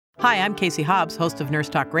Hi, I'm Casey Hobbs, host of Nurse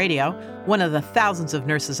Talk Radio, one of the thousands of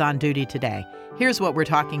nurses on duty today. Here's what we're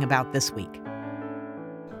talking about this week.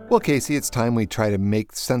 Well, Casey, it's time we try to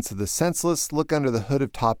make sense of the senseless, look under the hood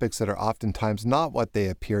of topics that are oftentimes not what they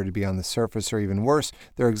appear to be on the surface, or even worse,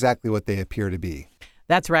 they're exactly what they appear to be.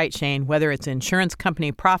 That's right, Shane. Whether it's insurance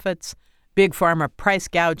company profits, big pharma price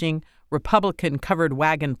gouging, Republican covered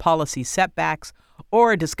wagon policy setbacks,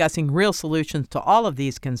 or discussing real solutions to all of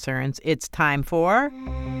these concerns, it's time for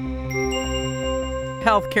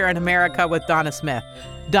Healthcare in America with Donna Smith.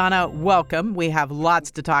 Donna, welcome. We have lots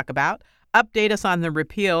to talk about. Update us on the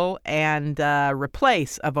repeal and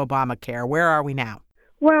replace of Obamacare. Where are we now?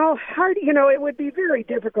 Well, it would be very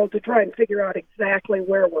difficult to try and figure out exactly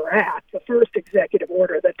where we're at. The first executive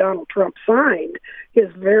order that Donald Trump signed his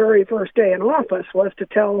very first day in office was to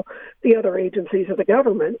tell the other agencies of the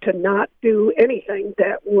government to not do anything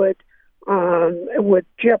that would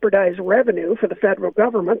jeopardize revenue for the federal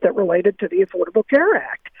government that related to the Affordable Care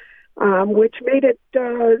Act, which made it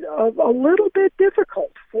a little bit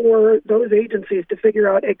difficult for those agencies to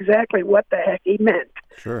figure out exactly what the heck he meant.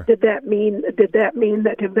 Sure. Did that mean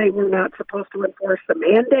that they were not supposed to enforce the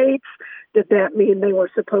mandates? Did that mean they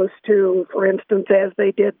were supposed to, for instance, as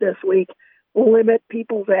they did this week, limit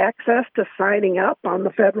people's access to signing up on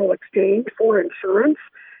the federal exchange for insurance?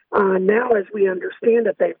 Now, as we understand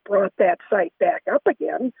it, they've brought that site back up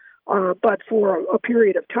again. But for a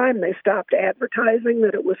period of time, they stopped advertising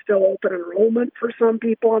that it was still open enrollment for some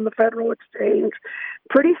people on the federal exchange.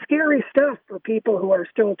 Pretty scary stuff for people who are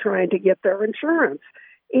still trying to get their insurance.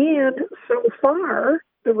 And so far,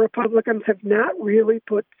 the Republicans have not really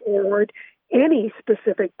put forward any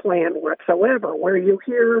specific plan whatsoever, where you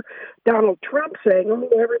hear Donald Trump saying, oh,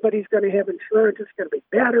 everybody's going to have insurance, it's going to be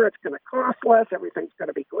better, it's going to cost less, everything's going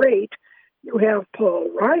to be great. You have Paul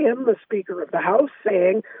Ryan, the Speaker of the House,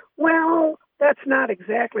 saying, well, that's not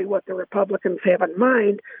exactly what the Republicans have in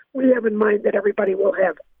mind. We have in mind that everybody will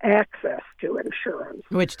have access to insurance.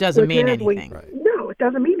 Which doesn't mean anything. No, it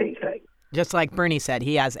doesn't mean anything. Just like Bernie said,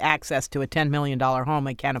 he has access to a $10 million home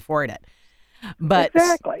and can't afford it. But,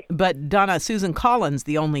 exactly. But Donna, Susan Collins,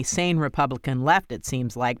 the only sane Republican left, it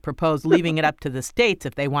seems like, proposed leaving it up to the states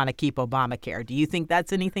if they want to keep Obamacare. Do you think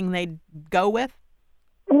that's anything they'd go with?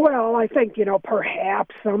 Well, I think,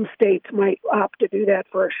 perhaps some states might opt to do that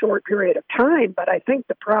for a short period of time, but I think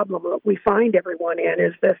the problem that we find everyone in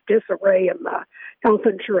is this disarray in the health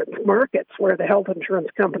insurance markets, where the health insurance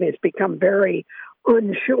companies become very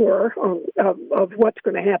unsure of what's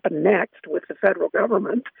going to happen next with the federal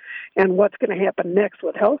government and what's going to happen next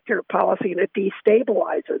with healthcare policy, and it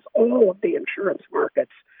destabilizes all of the insurance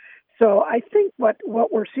markets. So I think what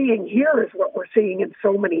we're seeing here is what we're seeing in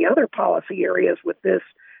so many other policy areas with this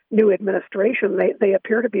new administration. They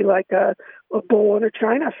appear to be like a bull in a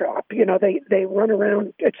china shop. They run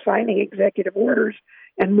around signing executive orders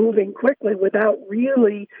and moving quickly without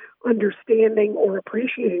really understanding or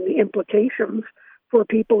appreciating the implications for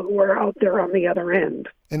people who are out there on the other end.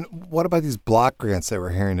 And what about these block grants that we're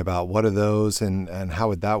hearing about? What are those, and how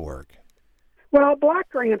would that work? Well, block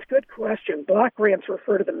grants, good question. Block grants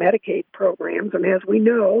refer to the Medicaid programs, and as we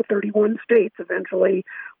know, 31 states eventually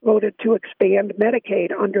voted to expand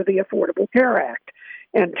Medicaid under the Affordable Care Act.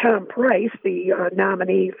 And Tom Price, the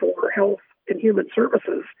nominee for Health and Human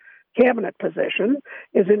Services cabinet position,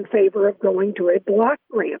 is in favor of going to a block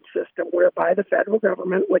grant system whereby the federal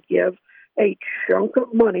government would give a chunk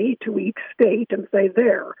of money to each state and say,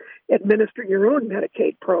 there, administer your own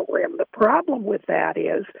Medicaid program. The problem with that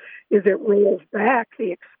is it rolls back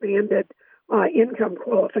the expanded income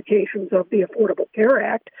qualifications of the Affordable Care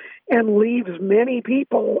Act and leaves many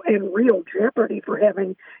people in real jeopardy for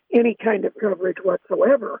having any kind of coverage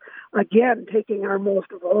whatsoever. Again, taking our most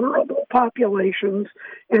vulnerable populations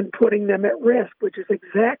and putting them at risk, which is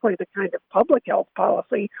exactly the kind of public health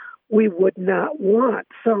policy we would not want.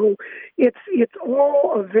 So it's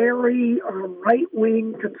all a very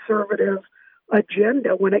right-wing conservative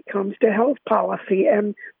agenda when it comes to health policy.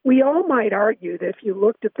 And we all might argue that if you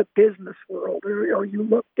looked at the business world or you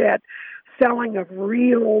looked at selling of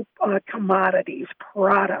real commodities,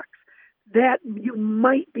 products, that you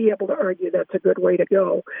might be able to argue that's a good way to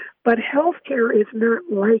go. But healthcare is not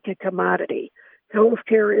like a commodity.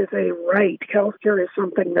 Healthcare is a right. Healthcare is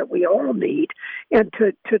something that we all need. And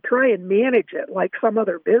to try and manage it like some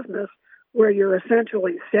other business where you're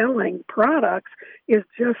essentially selling products is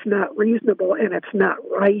just not reasonable, and it's not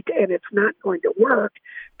right, and it's not going to work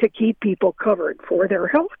to keep people covered for their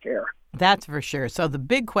health care. That's for sure. So the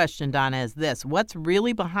big question, Donna, is this. What's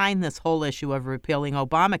really behind this whole issue of repealing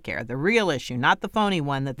Obamacare? The real issue, not the phony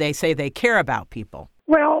one that they say they care about people.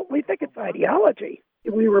 Well, we think it's ideology.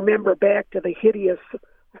 We remember back to the hideous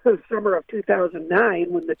summer of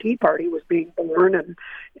 2009 when the Tea Party was being born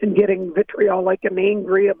and getting vitriolic and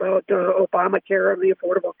angry about Obamacare and the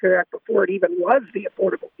Affordable Care Act before it even was the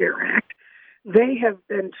Affordable Care Act. They have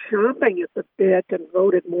been chomping at the bit and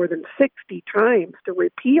voted more than 60 times to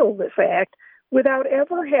repeal this act without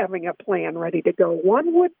ever having a plan ready to go.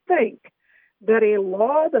 One would think that a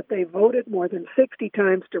law that they voted more than 60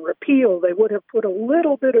 times to repeal, they would have put a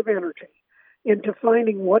little bit of energy into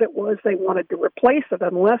finding what it was they wanted to replace it,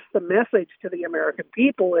 unless the message to the American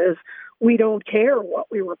people is, we don't care what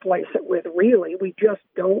we replace it with, really. We just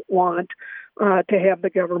don't want to have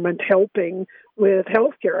the government helping with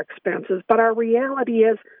health care expenses. But our reality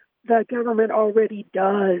is the government already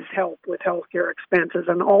does help with health care expenses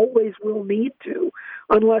and always will need to,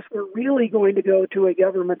 unless we're really going to go to a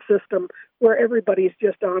government system where everybody's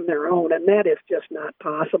just on their own. And that is just not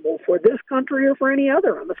possible for this country or for any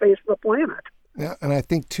other on the face of the planet. Yeah, and I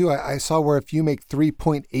think, too, I saw where if you make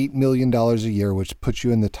 $3.8 million a year, which puts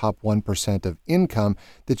you in the top 1% of income,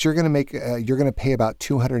 that you're going to pay about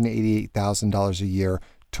 $288,000 a year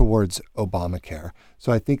towards Obamacare.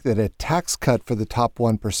 So I think that a tax cut for the top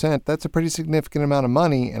 1%, that's a pretty significant amount of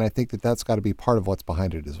money, and I think that that's got to be part of what's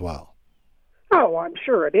behind it as well. Oh, I'm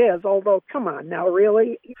sure it is, although, come on now,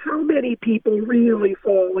 really, how many people really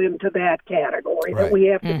fall into that category that we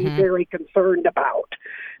have to be very concerned about,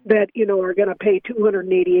 that, are going to pay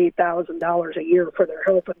 $288,000 a year for their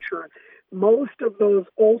health insurance? Most of those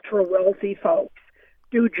ultra-wealthy folks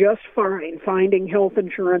do just fine finding health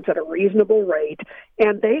insurance at a reasonable rate,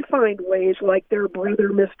 and they find ways like their brother,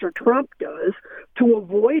 Mr. Trump, does to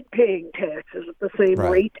avoid paying taxes at the same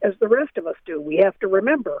rate as the rest of us do. We have to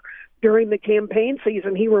remember, during the campaign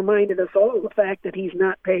season, he reminded us all the fact that he's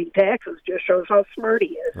not paying taxes just shows how smart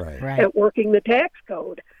he is at working the tax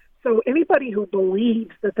code. So anybody who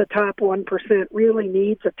believes that the top 1% really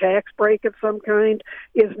needs a tax break of some kind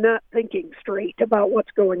is not thinking straight about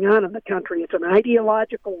what's going on in the country. It's an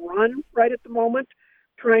ideological run right at the moment,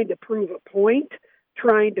 trying to prove a point,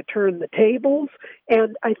 trying to turn the tables.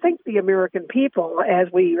 And I think the American people, as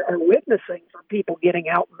we are witnessing from people getting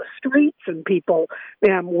out in the streets and people,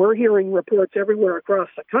 we're hearing reports everywhere across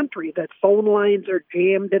the country that phone lines are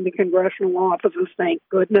jammed into congressional offices. Thank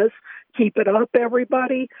goodness. Keep it up,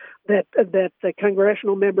 everybody. That the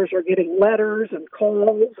congressional members are getting letters and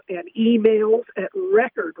calls and emails at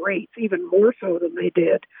record rates, even more so than they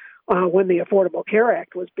did when the Affordable Care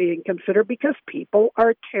Act was being considered, because people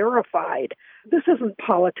are terrified. This isn't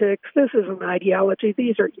politics. This isn't ideology.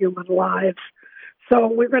 These are human lives. So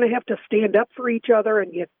we're going to have to stand up for each other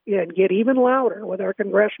and get even louder with our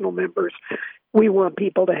congressional members. We want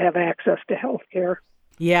people to have access to health care.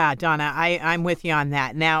 Yeah, Donna, I'm with you on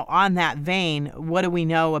that. Now, on that vein, what do we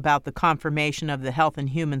know about the confirmation of the Health and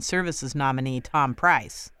Human Services nominee, Tom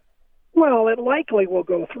Price? Well, it likely will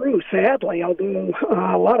go through, sadly, although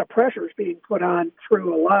a lot of pressure is being put on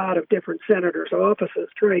through a lot of different senators' offices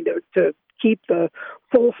trying to keep the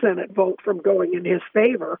full Senate vote from going in his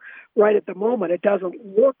favor. Right at the moment, it doesn't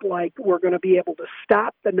look like we're going to be able to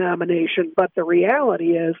stop the nomination, but the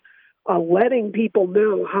reality is letting people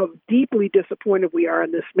know how deeply disappointed we are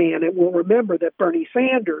in this man. And we'll remember that Bernie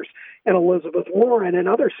Sanders and Elizabeth Warren and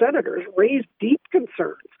other senators raised deep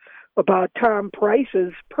concerns about Tom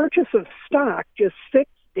Price's purchase of stock just 6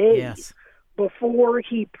 days before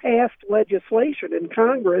he passed legislation in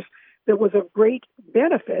Congress that was of great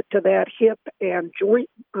benefit to that hip and joint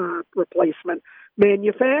replacement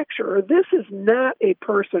manufacturer. This is not a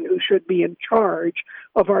person who should be in charge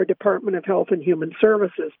of our Department of Health and Human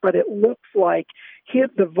Services, but it looks like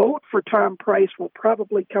the vote for Tom Price will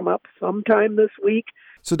probably come up sometime this week.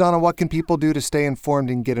 So, Donna, what can people do to stay informed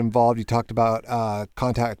and get involved? You talked about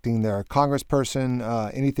contacting their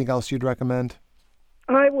congressperson. Anything else you'd recommend?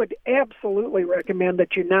 I would absolutely recommend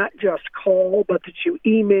that you not just call, but that you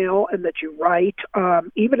email and that you write,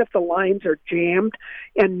 even if the lines are jammed,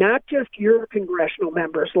 and not just your congressional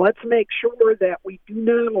members. Let's make sure that we do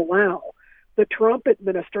not allow the Trump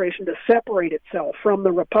administration to separate itself from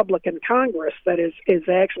the Republican Congress that is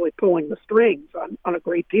actually pulling the strings on a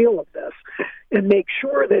great deal of this, and make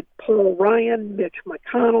sure that Paul Ryan, Mitch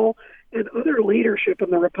McConnell, and other leadership in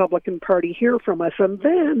the Republican Party hear from us, and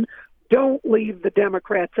then don't leave the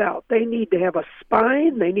Democrats out. They need to have a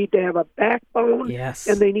spine, they need to have a backbone,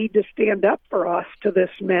 and they need to stand up for us to this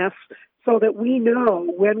mess so that we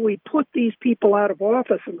know when we put these people out of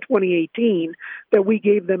office in 2018 that we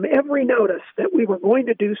gave them every notice that we were going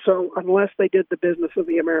to do so unless they did the business of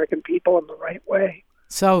the American people in the right way.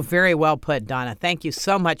 So very well put, Donna. Thank you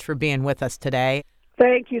so much for being with us today.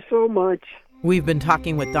 Thank you so much. We've been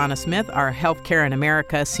talking with Donna Smith, our Healthcare in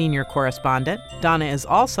America senior correspondent. Donna is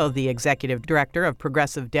also the executive director of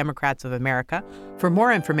Progressive Democrats of America. For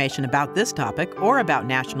more information about this topic or about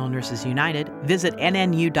National Nurses United, visit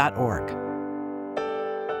nnu.org.